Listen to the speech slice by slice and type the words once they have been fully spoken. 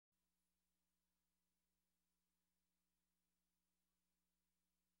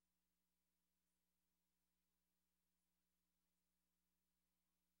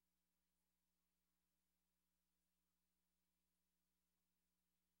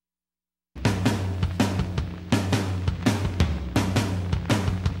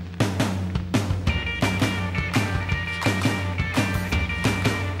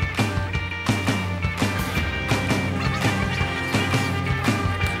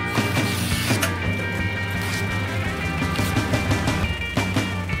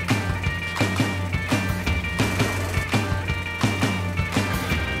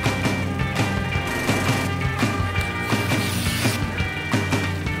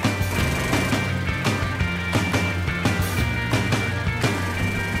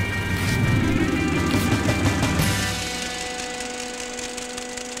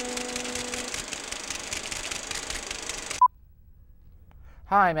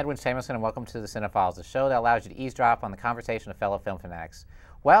Hi, I'm Edwin Samuelson, and welcome to the Cinefiles, the show that allows you to eavesdrop on the conversation of fellow film fanatics.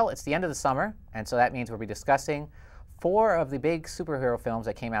 Well, it's the end of the summer, and so that means we'll be discussing 4 of the big superhero films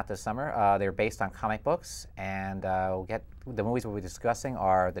that came out this summer. They're based on comic books, and the movies we'll be discussing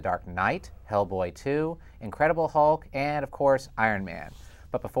are The Dark Knight, Hellboy 2, Incredible Hulk, and of course, Iron Man.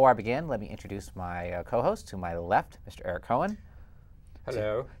 But before I begin, let me introduce my co-host. To my left, Mr. Eric Cohen.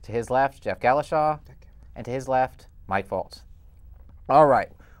 Hello. To his left, Jeff Galashaw. And to his left, Mike Foltz. All right.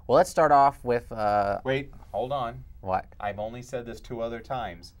 Well, let's start off with... Wait, hold on. What? I've only said this 2 other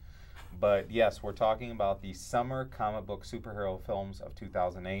times. But yes, we're talking about the summer comic book superhero films of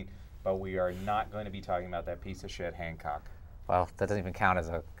 2008. But we are not going to be talking about that piece of shit, Hancock. Well, that doesn't even count as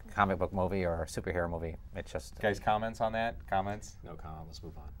a comic book movie or a superhero movie. It's just... Guys, comments on that? Comments? No comment. Let's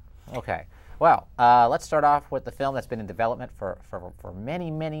move on. Okay. Well, let's start off with the film that's been in development for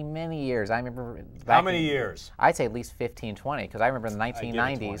many years. I remember back How many years? I'd say at least 15, 20, because I remember in the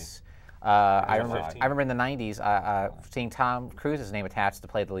 1990s. I remember in the 90s seeing Tom Cruise's name attached to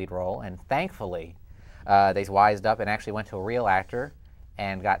play the lead role, and thankfully they wised up and actually went to a real actor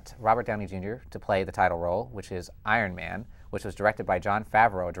and got Robert Downey Jr. to play the title role, which is Iron Man, which was directed by Jon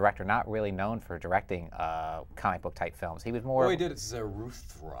Favreau, a director not really known for directing comic book type films. He was more... Oh, he did it.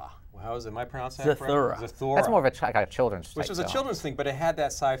 Zathura. How is it? Am I pronouncing that correctly? Zathura. That's more of like a children's Which was a film. children's thing, but it had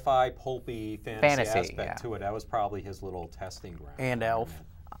that sci-fi, pulpy fantasy aspect to it. That was probably his little testing ground. And Elf.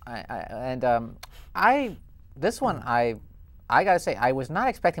 This one, I gotta say, I was not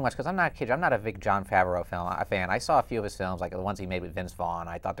expecting much because I'm not kidding. I'm not a big Jon Favreau fan. I saw a few of his films, like the ones he made with Vince Vaughn.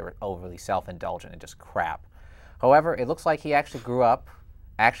 I thought they were overly self-indulgent and just crap. However, it looks like he actually grew up,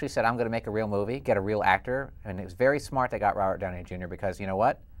 actually said, I'm going to make a real movie, get a real actor, and it was very smart they got Robert Downey Jr. because, you know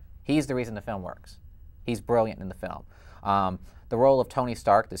what? He's the reason the film works. He's brilliant in the film. The role of Tony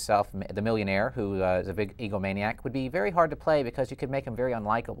Stark, the millionaire who is a big egomaniac, would be very hard to play because you could make him very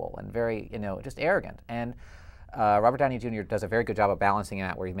unlikable and very, just arrogant. And Robert Downey Jr. does a very good job of balancing it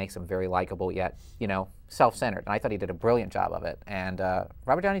out where he makes him very likable yet, self-centered. And I thought he did a brilliant job of it. And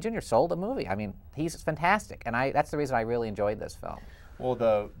Robert Downey Jr. sold the movie. I mean, he's fantastic. And that's the reason I really enjoyed this film. Well,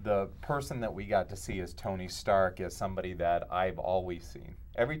 the person that we got to see as Tony Stark is somebody that I've always seen.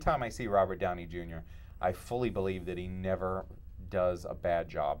 Every time I see Robert Downey Jr., I fully believe that he never does a bad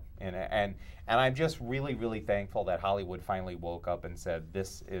job. And I'm just really, really thankful that Hollywood finally woke up and said,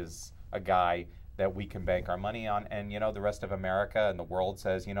 this is a guy that we can bank our money on. And, the rest of America and the world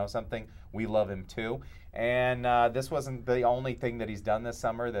says, something, we love him too. And this wasn't the only thing that he's done this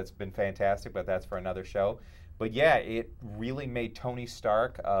summer that's been fantastic, but that's for another show. But yeah, it really made Tony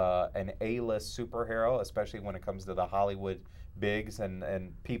Stark an A-list superhero, especially when it comes to the Hollywood bigs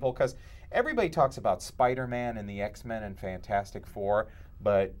and people. Because everybody talks about Spider-Man and the X-Men and Fantastic Four,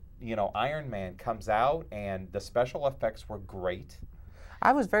 but, Iron Man comes out and the special effects were great.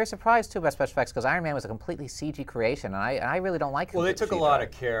 I was very surprised, too, about special effects because Iron Man was a completely CG creation, and I really don't like it. Well, they took a lot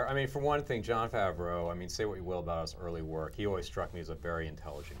of care. I mean, for one thing, Jon Favreau, say what you will about his early work, he always struck me as a very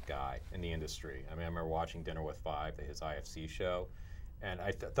intelligent guy in the industry. I remember watching Dinner with Five, his IFC show, and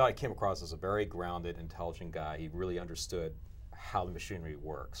I thought he came across as a very grounded, intelligent guy. He really understood how the machinery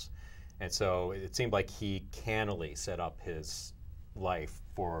works. And so it seemed like he cannily set up his life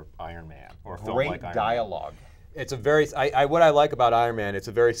for Iron Man, or a film like Iron Man. Great dialogue. It's a very, what I like about Iron Man, it's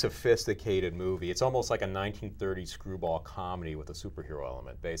a very sophisticated movie. It's almost like a 1930s screwball comedy with a superhero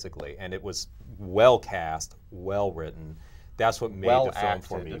element, basically. And it was well cast, well written. That's what made the film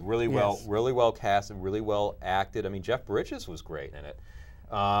for me. Really well cast and really well acted. Jeff Bridges was great in it.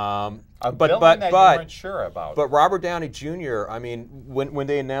 A villain that you weren't sure about. But Robert Downey Jr., when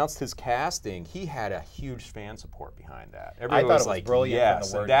they announced his casting, he had a huge fan support behind that. Everybody was like,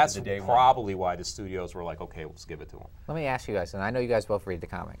 yes, and that's probably why the studios were like, okay, let's give it to him. Let me ask you guys, and I know you guys both read the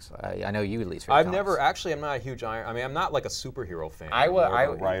comics. I know you at least read comics. I'm not a huge I'm not like a superhero fan. I'm more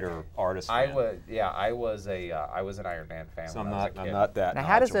of a writer, artist fan. I was an Iron Man fan. So I'm not that now,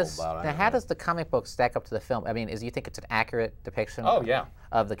 how does the comic book stack up to the film? Do you think it's an accurate depiction? Oh, yeah.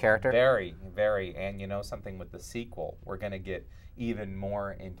 Of the character? Very, very. And something with the sequel, we're going to get even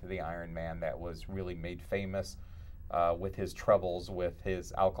more into the Iron Man that was really made famous with his troubles with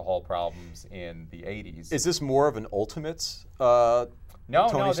his alcohol problems in the 80s. Is this more of an Ultimates No,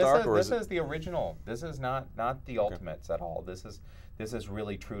 Tony Stark, this is the original. This is not the Ultimates at all. This is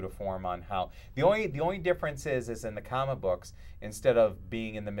really true to form on how the only difference is in the comic books, instead of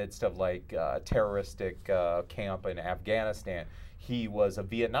being in the midst of like a terroristic camp in Afghanistan, he was a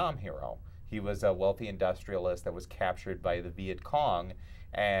Vietnam hero. He was a wealthy industrialist that was captured by the Viet Cong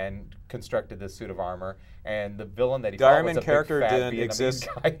and constructed this suit of armor. And the villain that he The fought Iron was Man a character big, fat didn't Vietnamese exist.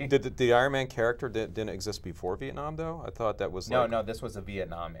 guy. Did the Iron Man character didn't exist before Vietnam, though? I thought that was No, like, no, this was a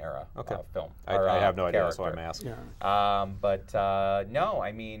Vietnam era film. I have no idea. That's why I'm character. asking. No,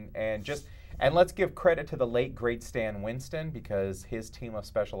 I mean, and let's give credit to the late great Stan Winston, because his team of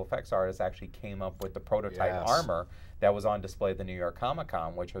special effects artists actually came up with the prototype armor that was on display at the New York Comic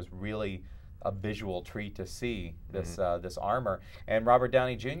Con, which was really a visual treat to see this this armor. And Robert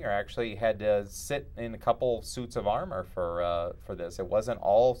Downey Jr. actually had to sit in a couple suits of armor for this. It wasn't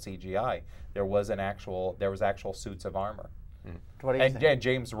all CGI. There was actual suits of armor. What do you think? And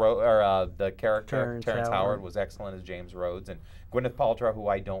James the character Terrence Howard was excellent as James Rhodes, and Gwyneth Paltrow, who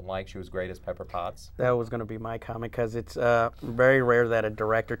I don't like, she was great as Pepper Potts. That was going to be my comment, because it's very rare that a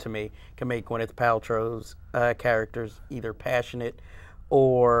director, to me, can make Gwyneth Paltrow's characters either passionate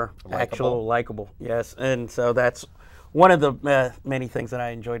or actual likable. Yes, and so that's one of the many things that I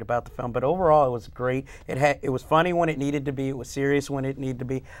enjoyed about the film. But overall, it was great. It was funny when it needed to be. It was serious when it needed to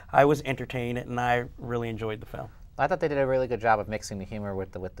be. I was entertained, and I really enjoyed the film. I thought they did a really good job of mixing the humor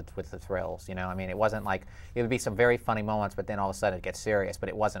with the thrills. You know, I mean, it wasn't like it would be some very funny moments, but then all of a sudden it gets serious. But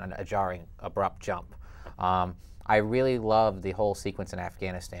it wasn't a jarring, abrupt jump. I really loved the whole sequence in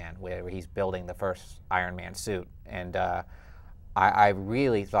Afghanistan where he's building the first Iron Man suit, and I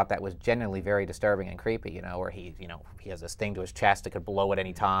really thought that was genuinely very disturbing and creepy. You know, where he has this thing to his chest that could blow at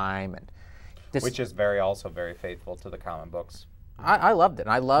any time, and which is also very faithful to the comic books. I loved it.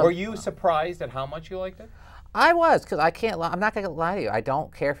 And I loved. Were you surprised at how much you liked it? I was, because I'm not going to lie to you. I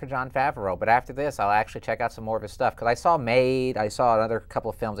don't care for Jon Favreau, but after this, I'll actually check out some more of his stuff, because I saw Made, I saw another couple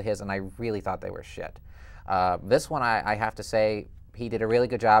of films of his, and I really thought they were shit. This one, I have to say, he did a really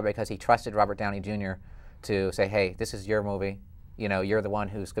good job, because he trusted Robert Downey Jr. to say, hey, this is your movie. You know, you're the one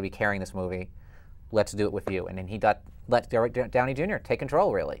who's going to be carrying this movie. Let's do it with you. And then he let Robert Downey Jr. take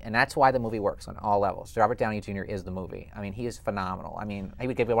control, really. And that's why the movie works on all levels. Robert Downey Jr. is the movie. I mean, he is phenomenal. I mean, he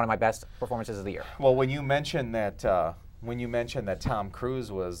would give it one of my best performances of the year. Well, when you mentioned that Tom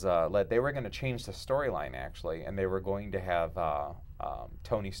Cruise was they were going to change the storyline, actually, and they were going to have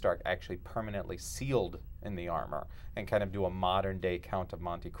Tony Stark actually permanently sealed in the armor and kind of do a modern-day Count of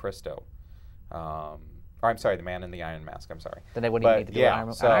Monte Cristo. Or I'm sorry, the Man in the Iron Mask. I'm sorry. Then they wouldn't even need to do an Iron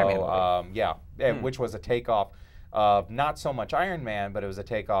Man movie. Which was a takeoff of not so much Iron Man, but it was a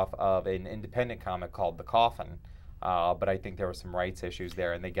takeoff of an independent comic called The Coffin. But I think there were some rights issues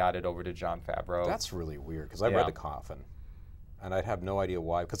there, and they got it over to Jon Favreau. That's really weird, because I read The Coffin, and I'd have no idea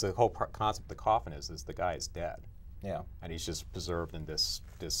why. Because the whole concept of The Coffin is the guy is dead. Yeah. And he's just preserved in this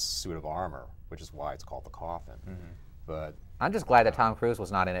suit of armor, which is why it's called The Coffin. But I'm just glad that Tom Cruise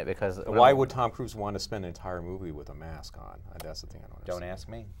was not in it, because why would Tom Cruise want to spend an entire movie with a mask on? That's the thing I don't understand. Don't ask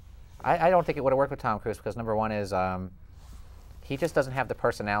me. I don't think it would have worked with Tom Cruise, because number one is he just doesn't have the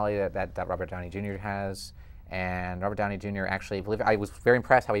personality that Robert Downey Jr. has, and Robert Downey Jr. actually, I was very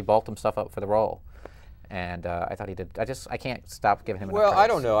impressed how he bulked himself up for the role, and I thought he did. I can't stop giving him enough Well, praise. I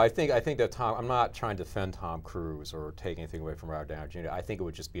don't know. I think that I'm not trying to defend Tom Cruise or take anything away from Robert Downey Jr. I think it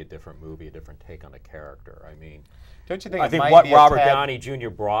would just be a different movie, a different take on the character. I mean, don't you think? I think what Robert Downey Jr.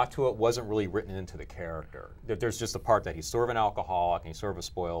 brought to it wasn't really written into the character. There's just a part that he's sort of an alcoholic and he's sort of a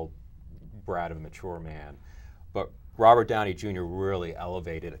spoiled brat of a mature man, but Robert Downey Jr. really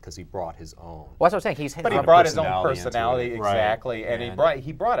elevated it because he brought his own. Well, that's what I'm saying. But he brought his own personality, right. exactly, and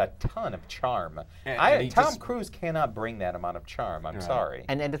he brought a ton of charm. Tom Cruise cannot bring that amount of charm. I'm sorry.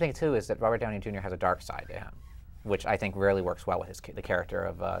 And the thing too is that Robert Downey Jr. has a dark side to him, which I think really works well with the character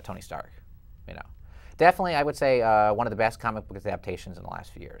of Tony Stark. You know, definitely, I would say one of the best comic book adaptations in the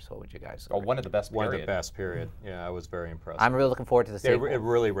last few years. What would you guys? Oh, one of the best. One of the best. Period. Yeah, I was very impressed. I'm really looking forward to the sequel. It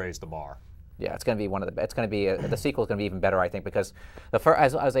really raised the bar. Yeah, it's going to be one of the. It's going to be the sequel is going to be even better, I think, because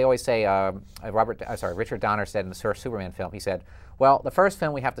as they always say, Richard Donner said in the first Superman film, he said, "Well, the first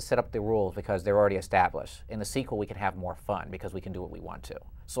film we have to set up the rules because they're already established. In the sequel, we can have more fun because we can do what we want to."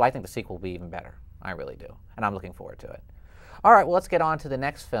 So I think the sequel will be even better. I really do, and I'm looking forward to it. All right, well, let's get on to the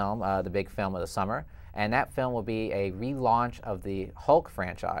next film, the big film of the summer. And that film will be a relaunch of the Hulk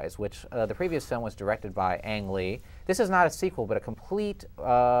franchise, which the previous film was directed by Ang Lee. This is not a sequel, but a complete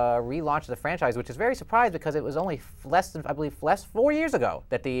relaunch of the franchise, which is very surprised because it was only less than 4 years ago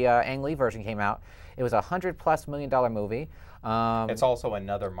that the Ang Lee version came out. It was a $100+ million movie. It's also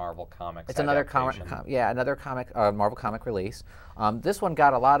another Marvel Comics. It's another another comic, Marvel comic release. This one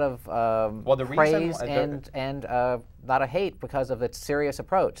got a lot of praise and a lot of hate because of its serious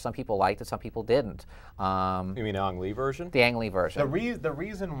approach. Some people liked it, some people didn't. You mean Ang Lee version? The Ang Lee version. The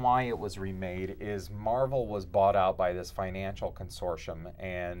reason why it was remade is Marvel was bought out by this financial consortium,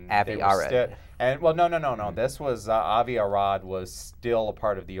 and Avi Arad. No. This was Avi Arad was still a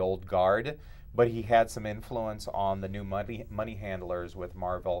part of the old guard, but he had some influence on the new money handlers with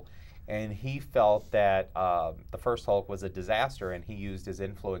Marvel, and he felt that the first Hulk was a disaster, and he used his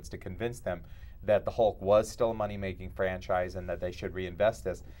influence to convince them that the Hulk was still a money-making franchise and that they should reinvest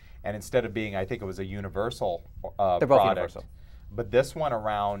this. And instead of being, I think it was a Universal They're both product, Universal. but this one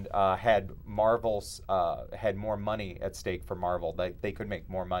around had Marvel's had more money at stake for Marvel. They could make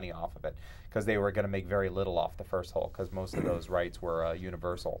more money off of it because they were going to make very little off the first Hulk because most of those rights were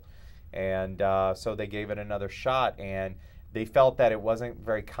Universal. And so they gave it another shot, and they felt that it wasn't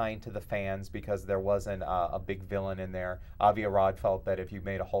very kind to the fans because there wasn't a big villain in there. Avi Arad felt that if you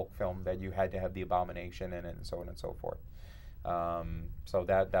made a Hulk film that you had to have the Abomination in it and so on and so forth. So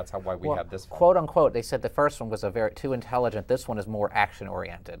that's why we have this film. Quote unquote, they said the first one was too intelligent. This one is more action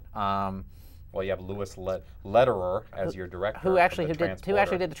oriented. Well, you have Louis Lederer as your director. Who actually did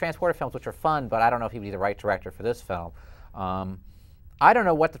the Transporter films, which are fun, but I don't know if he would be the right director for this film. I don't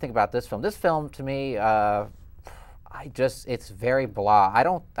know what to think about this film. This film, to me, it's very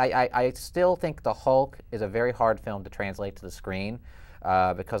blah. I still think the Hulk is a very hard film to translate to the screen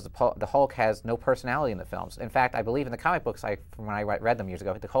because the Hulk has no personality in the films. In fact, I believe in the comic books, from when I read them years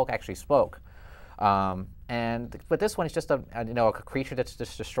ago, the Hulk actually spoke. But this one is just a creature that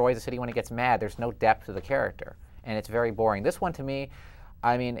just destroys the city when he gets mad. There's no depth to the character, and it's very boring. This one, to me,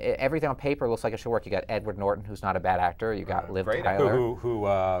 I mean, everything on paper looks like it should work. You got Edward Norton, who's not a bad actor. You got Liv Tyler, who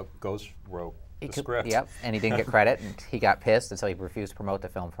wrote the script. Yep, and he didn't get credit, and he got pissed, and so he refused to promote the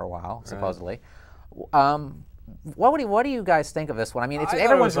film for a while, supposedly. What do you guys think of this one? I mean,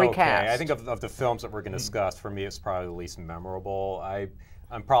 everyone's recast. Okay. I think of the films that we're going to discuss, for me, it's probably the least memorable.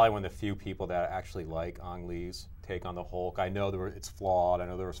 I'm probably one of the few people that actually like Ang Lee's take on the Hulk. I know it's flawed. I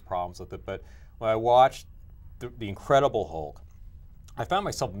know there was problems with it, but when I watched the Incredible Hulk, I found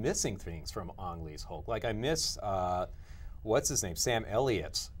myself missing things from Ang Lee's Hulk. Like I miss, what's his name, Sam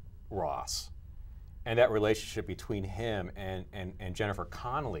Elliott's Ross, and that relationship between him and Jennifer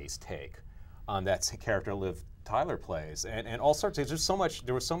Connelly's take on that character Liv Tyler plays, and all sorts of things.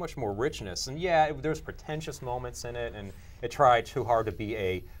 There was so much more richness, and yeah, there was pretentious moments in it, and it tried too hard to be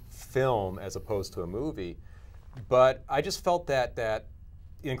a film as opposed to a movie. But I just felt that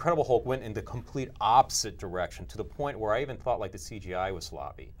The Incredible Hulk went in the complete opposite direction, to the point where I even thought like the CGI was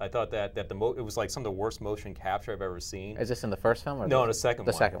sloppy. I thought that it was like some of the worst motion capture I've ever seen. Is this in the first film? Or no, in the second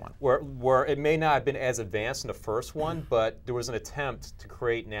one. The second one. Where it may not have been as advanced in the first one, but there was an attempt to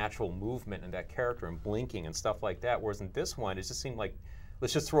create natural movement in that character and blinking and stuff like that. Whereas in this one, it just seemed like,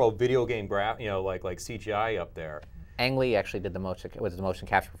 let's just throw a video game like CGI up there. Ang Lee actually was the motion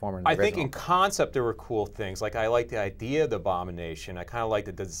capture performer in the original. I think in concept there were cool things. Like I liked the idea of the Abomination. I kind of liked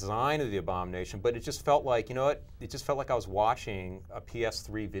the design of the Abomination, but it just felt like, you know what? It just felt like I was watching a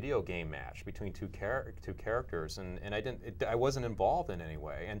PS3 video game match between two characters, and I wasn't involved in any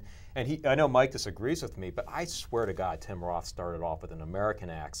way. And I know Mike disagrees with me, but I swear to God, Tim Roth started off with an American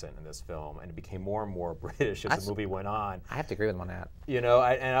accent in this film, and it became more and more British as the movie went on. I have to agree with him on that. You know,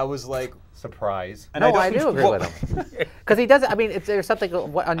 and I was like, surprise. And I do agree with him. Because he does. I mean, there's something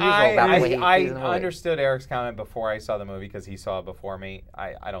unusual about the way he's in the movie. I understood Eric's comment before I saw the movie because he saw it before me.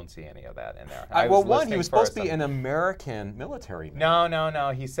 I don't see any of that in there. He was supposed to be an American military man.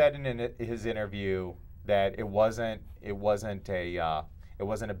 No. He said in his interview that it wasn't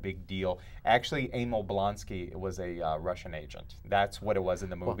a big deal. Actually, Emil Blonsky was a Russian agent. That's what it was in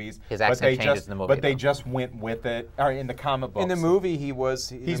the movies. His accent changes in the movie. But they just went with it. Or in the comic books. In the movie,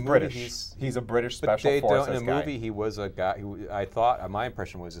 he's British. He's a British special forces guy. In the movie, he was a guy who I thought my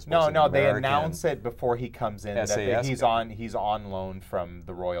impression was this. No. They announce it before he comes in that he's on loan from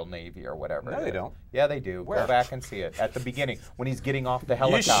the Royal Navy or whatever. No, they don't. Yeah, they do. Where? Go back and see it at the beginning when he's getting off the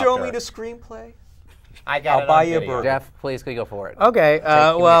helicopter. You show me the screenplay. I'll buy you a burger. Jeff, please, could you go for it? Okay.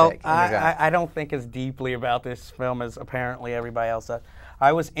 I don't think as deeply about this film as apparently everybody else does.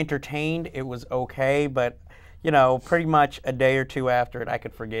 I was entertained. It was okay, but pretty much a day or two after it, I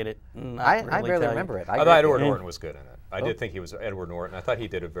could forget it. I barely remember it. I thought Edward Norton was good in it. I did think he was Edward Norton. I thought he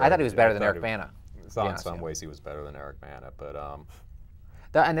did a very. I thought he was better than Eric Bana. In some ways, he was better than Eric Bana, but.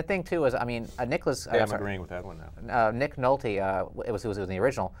 And the thing too is, I mean, Nicholas. Yeah, I'm agreeing with Edwin now. Nick Nolte, who was in the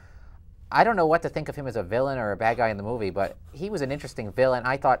original. I don't know what to think of him as a villain or a bad guy in the movie, but he was an interesting villain.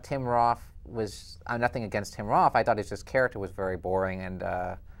 I thought Tim Roth was nothing against Tim Roth. I thought his character was very boring, and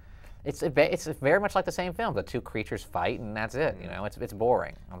it's very much like the same film. The two creatures fight, and that's it. You know, it's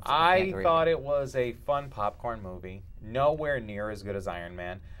boring. I thought it was a fun popcorn movie. Nowhere near as good as Iron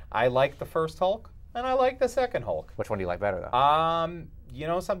Man. I like the first Hulk, and I like the second Hulk. Which one do you like better, though? You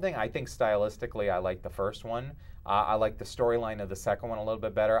know something? I think stylistically, I like the first one. I like the storyline of the second one a little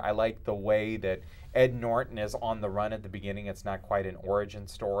bit better. I like the way that Ed Norton is on the run at the beginning. It's not quite an origin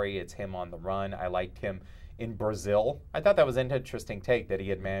story. It's him on the run. I liked him in Brazil. I thought that was an interesting take, that he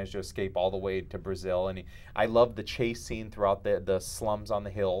had managed to escape all the way to Brazil. And I loved the chase scene throughout the slums on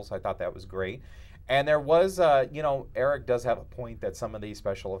the hills. I thought that was great. And there was, you know, Eric does have a point that some of these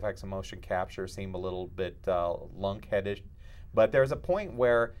special effects and motion capture seem a little bit lunkheadish. But there's a point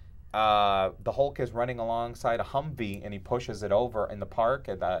where the Hulk is running alongside a Humvee and he pushes it over in the park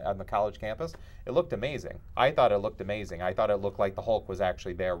on the college campus. It looked amazing. I thought it looked amazing. I thought it looked like the Hulk was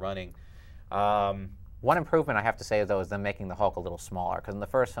actually there running. One improvement I have to say, though, is them making the Hulk a little smaller. Because in the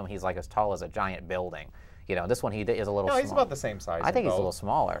first film, he's like as tall as a giant building. You know, this one he is a little. No, he's small. about the same size. I think he's both. a little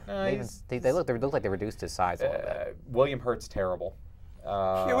smaller. No, they look like they reduced his size a little bit. William Hurt's terrible.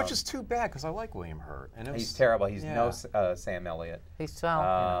 Yeah, which is too bad because I like William Hurt. And he's terrible. He's no Sam Elliott. He's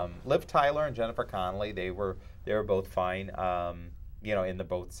Liv Tyler and Jennifer Connelly. They were both fine. You know, in the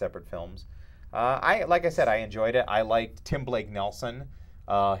both separate films. Like I said, I enjoyed it. I liked Tim Blake Nelson,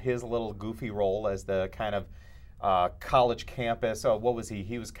 his little goofy role as the kind of college campus. Oh, what was he?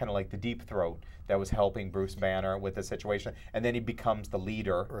 He was kind of like the deep throat that was helping Bruce Banner with the situation, and then he becomes the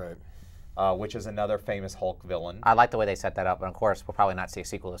leader. Right. Which is another famous Hulk villain. I like the way they set that up, and of course, we'll probably not see a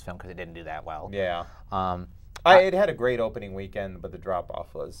sequel to this film because it didn't do that well. Yeah. It had a great opening weekend, but the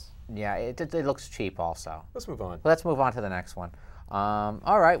drop-off was... Yeah, it looks cheap also. Let's move on. Let's move on to the next one.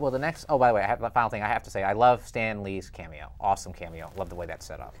 All right, well, the next... Oh, by the way, the final thing I have to say, I love Stan Lee's cameo. Awesome cameo. Love the way that's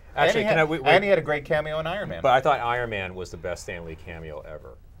set up. Actually, and he had a great cameo in Iron Man. But I thought Iron Man was the best Stan Lee cameo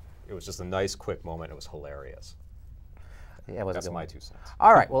ever. It was just a nice, quick moment. It was hilarious. Yeah, it was That's a good my one. 2 cents. Uh,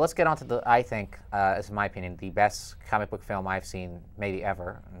 All right, well, let's get on to the, I think, this is my opinion, the best comic book film I've seen maybe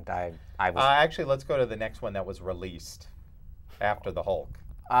ever. And I was... actually, let's go to the next one that was released after the Hulk.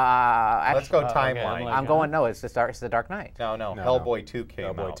 Let's go timeline. Okay, I'm going, no, it's the Dark Knight. No, Hellboy 2 came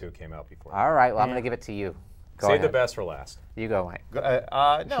out. Hellboy 2 came out before. All right, well, I'm going to give it to you. Go Save ahead. the best for last. You go, Mike.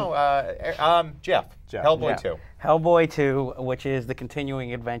 Jeff. Hellboy 2. Hellboy 2, which is the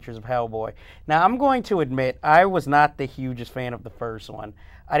continuing adventures of Hellboy. Now, I'm going to admit, I was not the hugest fan of the first one.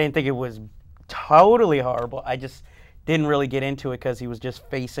 I didn't think it was totally horrible. I just didn't really get into it because he was just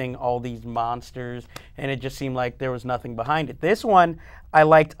facing all these monsters, and it just seemed like there was nothing behind it. This one, I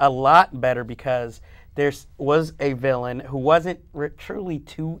liked a lot better because there was a villain who wasn't truly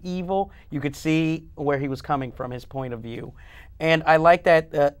too evil. You could see where he was coming from, his point of view. And I like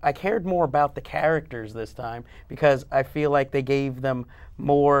that I cared more about the characters this time because I feel like they gave them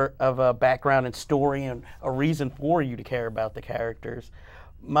more of a background and story and a reason for you to care about the characters.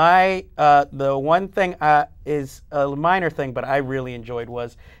 The one thing is a minor thing, but I really enjoyed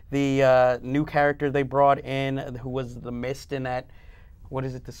was the new character they brought in who was the Mist in that, what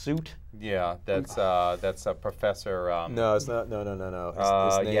is it, the suit? Yeah, that's a Professor. No, it's not. No.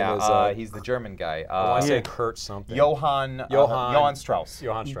 His name is. He's the German guy. I want to say Kurt something. Johann Strauss.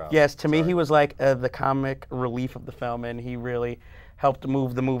 Johann Strauss. Yes, to me he was like the comic relief of the film, and he really helped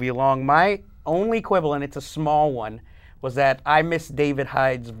move the movie along. My only quibble, and it's a small one, was that I missed David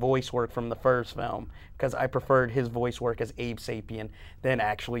Hyde's voice work from the first film because I preferred his voice work as Abe Sapien than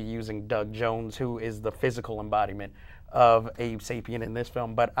actually using Doug Jones, who is the physical embodiment of Abe Sapien in this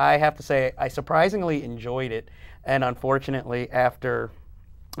film. But I have to say, I surprisingly enjoyed it, and unfortunately, after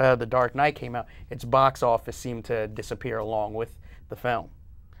The Dark Knight came out, its box office seemed to disappear along with the film.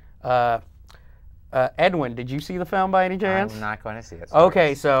 Edwin, did you see the film by any chance? I'm not going to see it. Sorry.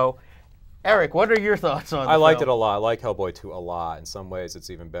 Okay, so Eric, what are your thoughts on the I liked film? it a lot. I like Hellboy 2 a lot. In some ways, it's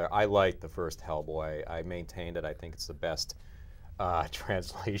even better. I liked the first Hellboy. I maintained it. I think it's the best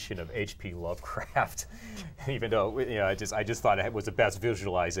translation of H.P. Lovecraft. Even though, you know, I just thought it was the best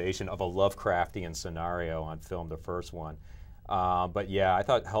visualization of a Lovecraftian scenario on film, the first one. But yeah, I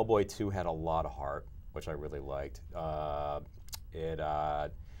thought Hellboy 2 had a lot of heart, which I really liked.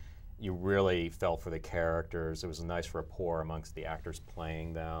 You really felt for the characters. It was a nice rapport amongst the actors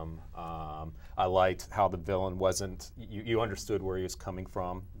playing them. I liked how the villain wasn't. You understood where he was coming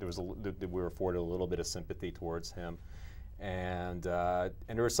from. We were afforded a little bit of sympathy towards him, and there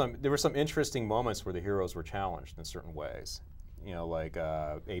were some interesting moments where the heroes were challenged in certain ways. You know, like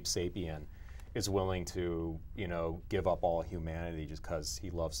Abe Sapien is willing to, you know, give up all humanity just because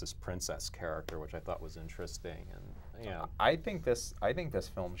he loves this princess character, which I thought was interesting. And yeah, I think this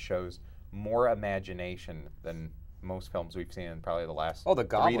film shows more imagination than most films we've seen in probably the last Oh, the 3 to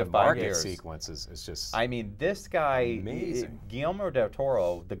Goblin 5 Market years. sequence is just. I mean, this guy, amazing. Guillermo del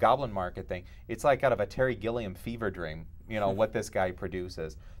Toro, the Goblin Market thing, it's like out of a Terry Gilliam fever dream, you know, what this guy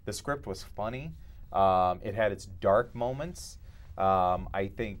produces. The script was funny. It had its dark moments. I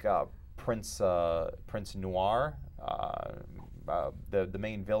think Prince Noir, the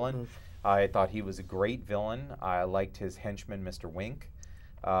main villain, I thought he was a great villain. I liked his henchman, Mr. Wink.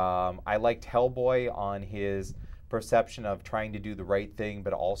 I liked Hellboy on his perception of trying to do the right thing,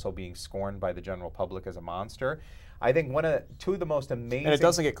 but also being scorned by the general public as a monster. I think two of the most amazing. And it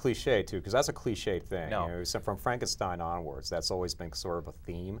doesn't get cliche too, because that's a cliche thing. No. You know, so from Frankenstein onwards, that's always been sort of a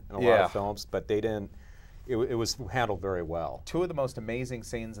theme in a lot Yeah. of films. But they didn't. It was handled very well. Two of the most amazing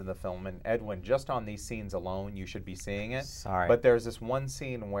scenes in the film, and Edwin, just on these scenes alone, you should be seeing it. Sorry. But there's this one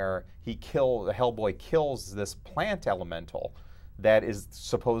scene where Hellboy kills this plant elemental that is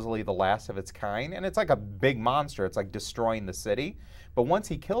supposedly the last of its kind, and it's like a big monster. It's like destroying the city. But once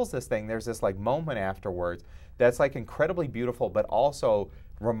he kills this thing, there's this like moment afterwards that's like incredibly beautiful, but also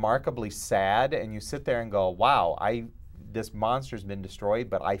remarkably sad. And you sit there and go, "Wow, this monster's been destroyed,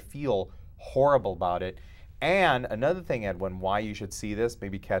 but I feel horrible about it." And another thing, Edwin, why you should see this,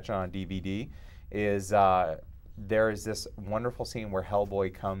 maybe catch it on DVD, is there is this wonderful scene where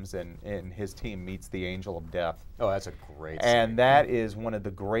Hellboy comes and his team meets the Angel of Death. Oh, that's a great And scene. that is one of the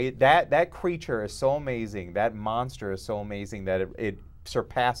great, that creature is so amazing, that monster is so amazing that it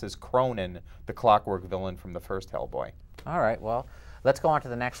surpasses Cronin, the clockwork villain from the first Hellboy. All right, well, let's go on to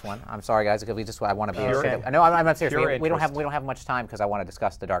the next one. I'm sorry, guys, because I want to be. Pure- No, I'm not serious. pure We don't interest. have much time because I want to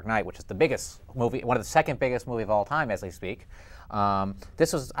discuss The Dark Knight, which is the biggest movie, one of the second biggest movie of all time, as they speak.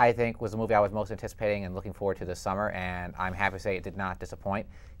 This was, I think, was the movie I was most anticipating and looking forward to this summer, and I'm happy to say it did not disappoint.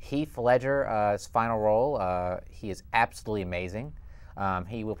 Heath Ledger's final role, he is absolutely amazing.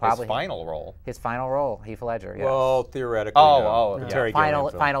 He will probably His final role. Heath Ledger. Yes. Well, theoretically, Oh, no. oh, The yeah. Terry Gilliam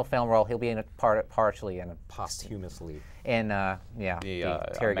film. Final film role. He'll be in it partially in Posthumously. the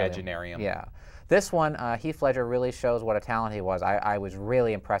Terry Gilliam. Imaginarium. Yeah. This one, Heath Ledger really shows what a talent he was. I was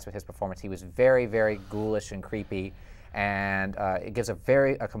really impressed with his performance. He was very, very ghoulish and creepy, and it gives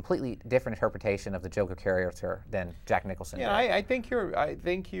a completely different interpretation of the Joker character than Jack Nicholson Yeah, did. I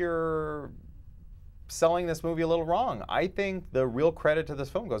think you're selling this movie a little wrong. I think the real credit to this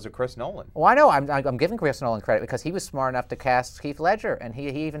film goes to Chris Nolan. Well, I know. I'm giving Chris Nolan credit because he was smart enough to cast Heath Ledger, and he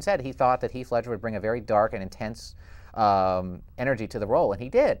even said he thought that Heath Ledger would bring a very dark and intense energy to the role, and he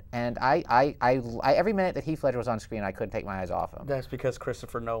did. And I every minute that Heath Ledger was on screen, I couldn't take my eyes off him. That's because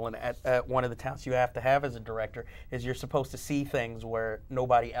Christopher Nolan, at one of the talents you have to have as a director, is you're supposed to see things where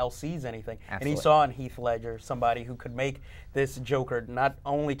nobody else sees anything. Absolutely. And he saw in Heath Ledger somebody who could make this Joker not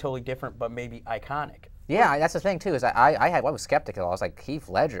only totally different, but maybe iconic. Yeah, that's the thing too. Is I was skeptical. I was like Heath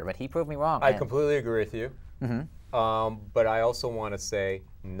Ledger, but he proved me wrong. I And- completely agree with you. But I also want to say,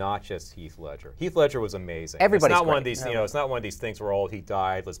 not just Heath Ledger. Heath Ledger was amazing. Everybody's it's not one of great. these, it's not one of these things where, oh, he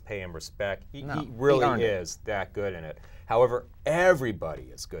died, let's pay him respect. No, He he really earned it. is that good in it. However, everybody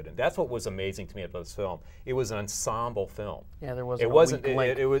is good, and that's what was amazing to me about this film. It was an ensemble film. Yeah, there wasn't It a wasn't. weak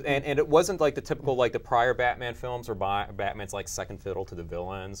link. It was, and it wasn't like the typical like the prior Batman films where Batman's like second fiddle to the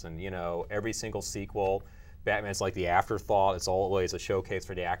villains, and every single sequel. Batman's like the afterthought. It's always a showcase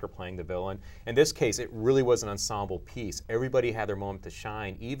for the actor playing the villain. In this case, it really was an ensemble piece. Everybody had their moment to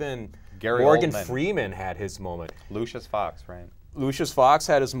shine. Even Gary Morgan Oldman. Freeman had his moment. Lucius Fox, right? Lucius Fox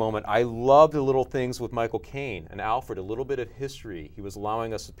had his moment. I love the little things with Michael Caine and Alfred, a little bit of history he was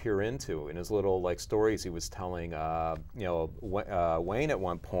allowing us to peer into in his little like stories he was telling, Wayne at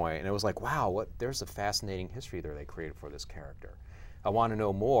one point. And it was like, wow, there's a fascinating history there they created for this character. I want to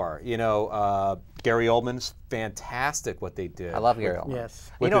know more. Gary Oldman's fantastic what they did. I love Gary Oldman.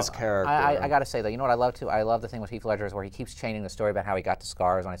 Yes. With his character. I got to say though, you know what I love too? I love the thing with Heath Ledger is where he keeps changing the story about how he got the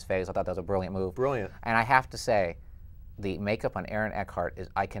scars on his face. I thought that was a brilliant move. Brilliant. And I have to say, the makeup on Aaron Eckhart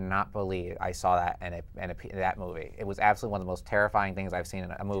I cannot believe I saw that in that movie. It was absolutely one of the most terrifying things I've seen in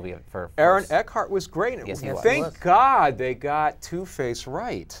a movie for. Aaron Eckhart was great. Yes, he was. Thank God they got Two-Face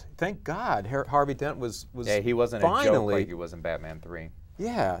right. Thank God Harvey Dent was Yeah, he wasn't a joke finally. like he was in Batman 3.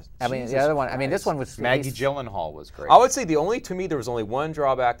 Yeah. I mean, Jesus the other one. I mean, this Christ. one was Maggie Gyllenhaal was great. I would say to me there was only one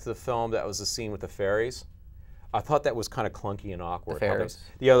drawback to the film. That was the scene with the fairies. I thought that was kind of clunky and awkward. The ferries?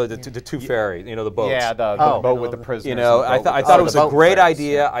 The two ferries, the boats. Yeah, the Oh. boat with the prisoners. I and the boat thought with it was the a boat great ferries,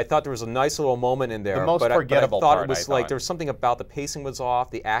 idea. I thought there was a nice little moment in there. The most but forgettable I thought part, it was I like thought. there was something about the pacing was off.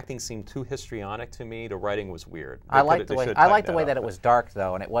 The acting seemed too histrionic to me. The writing was weird. I like the way that it was dark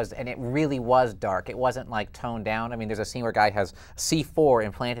though, and it really was dark. It wasn't like toned down. I mean, there's a scene where a guy has C4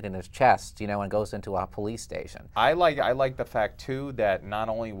 implanted in his chest, and goes into a police station. I like the fact too that not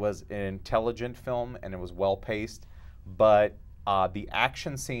only was it an intelligent film and it was well paced, but the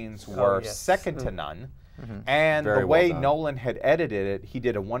action scenes were second to none. And Very the way well done. Nolan had edited it, he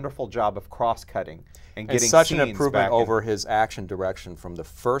did a wonderful job of cross-cutting and getting It's such an scenes improvement back in- over his action direction from the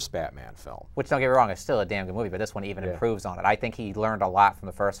first Batman film. Which, don't get me wrong, is still a damn good movie, but this one even improves on it. I think he learned a lot from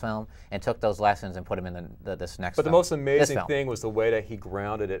the first film and took those lessons and put them in this next But film. the most This amazing film. thing was the way that he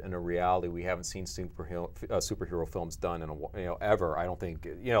grounded it in a reality we haven't seen superhero films done in ever. I don't think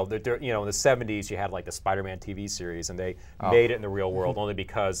in the 70s you had like the Spider-Man TV series and they made it in the real world only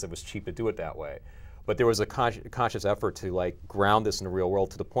because it was cheap to do it that way. But there was a conscious effort to like ground this in the real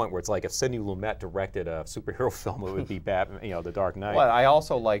world to the point where it's like if Sidney Lumet directed a superhero film, it would be Batman, The Dark Knight. Well, I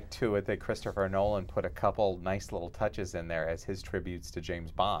also like too that Christopher Nolan put a couple nice little touches in there as his tributes to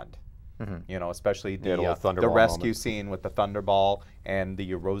James Bond. Especially the little Thunderball rescue moment. scene with the Thunderball and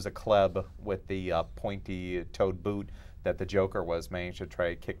the Rosa Klebb with the pointy-toed boot that the Joker was managed to try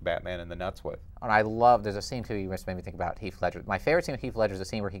to kick Batman in the nuts with. And there's a scene too you just made me think about Heath Ledger. My favorite scene with Heath Ledger is the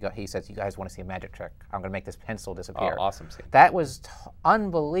scene where he says, "You guys want to see a magic trick? I'm going to make this pencil disappear." Oh, awesome scene. That was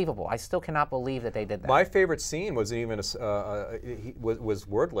unbelievable. I still cannot believe that they did that. My favorite scene wasn't even was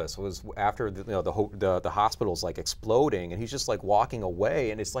wordless. Was after the hospital's like exploding and he's just like walking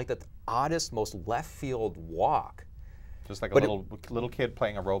away and it's like the oddest, most left field walk. Just like a little kid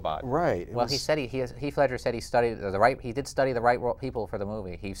playing a robot. Right. Well, Heath Ledger said he studied he did study the right people for the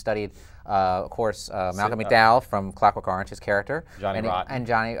movie. He studied, of course, Malcolm McDowell from Clockwork Orange, his character, Johnny Rotten.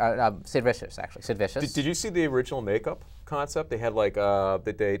 and Sid Vicious, actually. Sid Vicious. Did you see the original makeup concept? They had like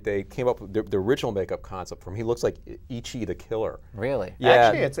they came up with the original makeup concept from. He looks like Ichi the Killer. Really?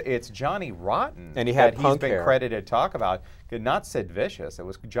 Yeah. Actually, it's Johnny Rotten And he had that he's punk been hair. credited talk about. Not Sid Vicious. It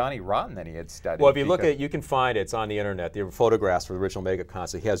was Johnny Rotten that he had studied. Well, if you look at, you can find it. It's on the internet. The photographs for the original makeup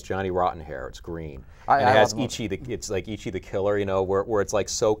concept. He has Johnny Rotten hair. It's green, and it has Ichi. It's like Ichi the Killer. Where it's like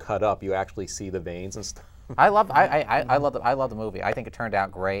so cut up, you actually see the veins and stuff. I love the movie. I think it turned out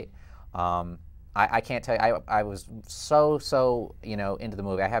great. I can't tell you. I was so into the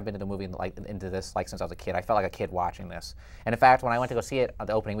movie. I have been into the movie into this since I was a kid. I felt like a kid watching this. And in fact, when I went to go see it on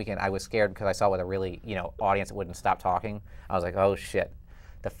the opening weekend, I was scared because I saw with a really audience that wouldn't stop talking. I was like, oh shit.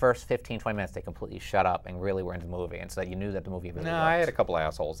 The first 15, 20 minutes, they completely shut up and really were into the movie, and so you knew that the movie really worked. I had a couple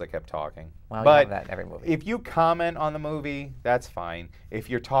assholes that kept talking. Well, but you have that in every movie. If you comment on the movie, that's fine.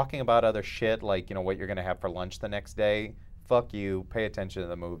 If you're talking about other shit, like what you're gonna have for lunch the next day, fuck you. Pay attention to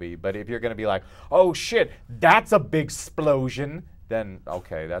the movie. But if you're gonna be like, oh shit, that's a big explosion, then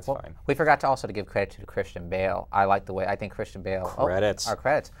okay, that's fine. We forgot to give credit to Christian Bale. I think Christian Bale. Credits. Our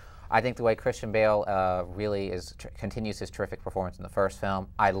credits. I think the way Christian Bale really continues his terrific performance in the first film.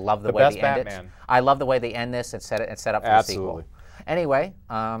 I love the way best they end Batman. it. I love the way they end this and set up for Absolutely. the sequel. Anyway,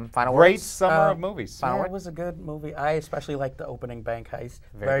 final Great words. summer of movies. final It was a good movie. I especially liked the opening bank heist.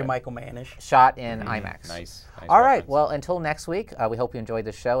 Very Very good. Michael Mannish. Shot in IMAX. Nice. All right. reference. Well, until next week, we hope you enjoyed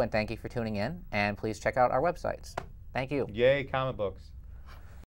the show and thank you for tuning in. And please check out our websites. Thank you. Yay, comic books.